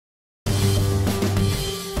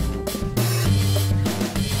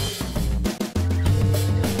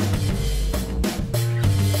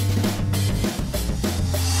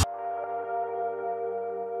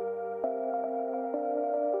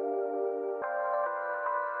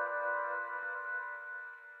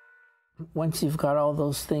Once you've got all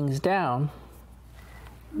those things down,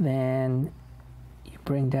 then you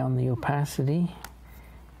bring down the opacity,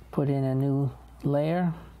 put in a new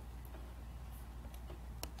layer.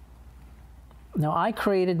 Now I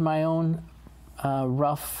created my own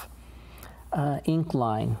rough ink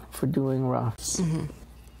line for doing roughs. Mm-hmm.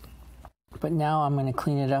 But now I'm going to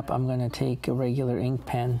clean it up. I'm going to take a regular ink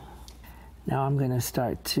pen. Now I'm going to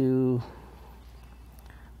start to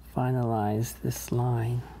finalize this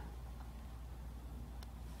line.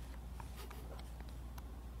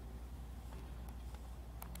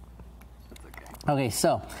 Okay,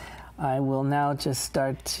 so I will now just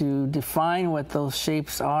start to define what those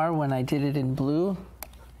shapes are when I did it in blue.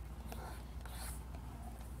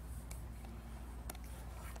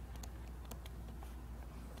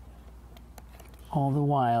 All the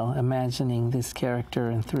while imagining this character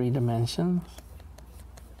in 3 dimensions.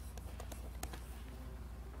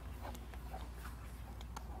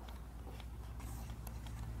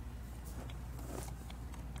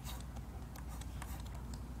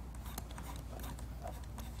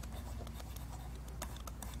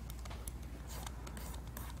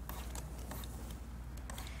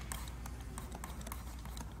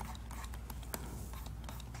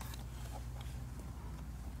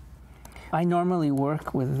 I normally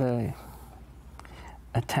work with a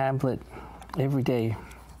tablet every day,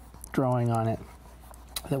 drawing on it.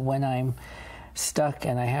 That when I'm stuck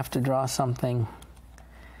and I have to draw something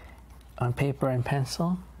on paper and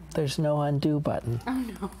pencil, there's no undo button. Oh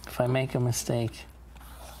no. If I make a mistake.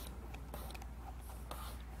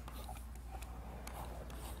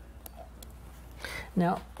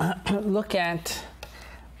 Now, look at,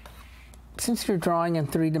 since you're drawing in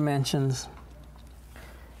 3 dimensions,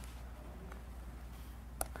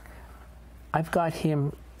 I've got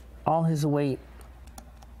him, all his weight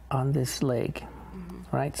on this leg,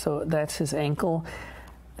 right? So that's his ankle.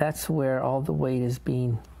 That's where all the weight is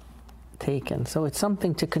being taken. So it's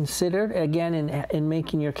something to consider. Again, in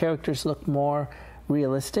making your characters look more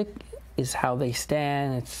realistic is how they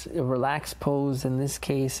stand. It's a relaxed pose in this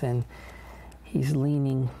case, and he's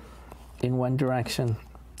leaning in one direction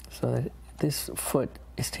so that this foot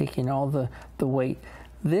is taking all the weight.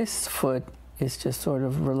 This foot is just sort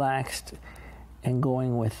of relaxed and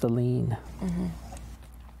going with the lean. Mm-hmm.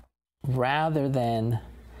 Rather than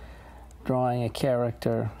drawing a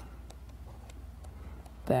character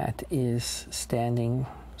that is standing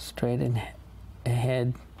straight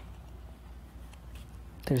ahead.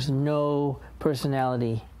 There's no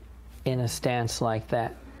personality in a stance like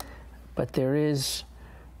that, but there is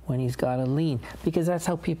when he's got a lean, because that's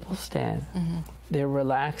how people stand. Mm-hmm. They're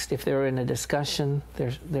relaxed. If they're in a discussion,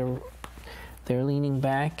 they're leaning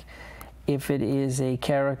back. If it is a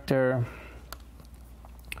character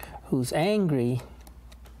who's angry,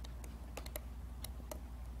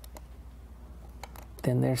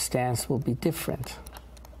 then their stance will be different,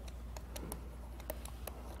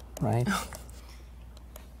 right?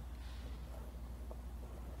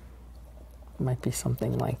 Might be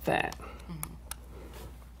something like that. Mm-hmm.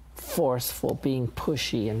 Forceful, being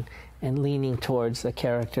pushy and leaning towards a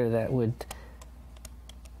character that would,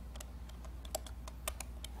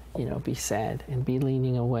 be sad and be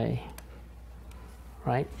leaning away,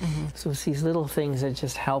 right? Mm-hmm. So it's these little things that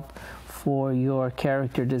just help for your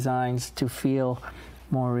character designs to feel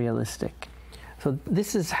more realistic. So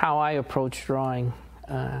this is how I approach drawing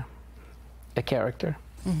a character.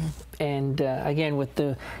 Mm-hmm. And again, with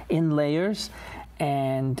in layers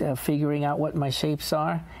and figuring out what my shapes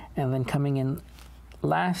are, and then coming in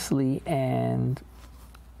lastly and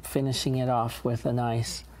finishing it off with a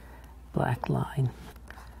nice black line.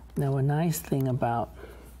 Now, a nice thing about,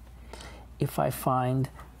 if I find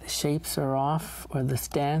the shapes are off or the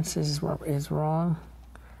stance is wrong,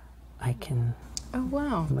 I can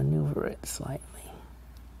maneuver it slightly.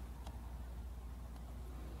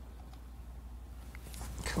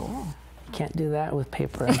 Cool. Can't do that with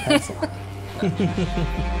paper and pencil.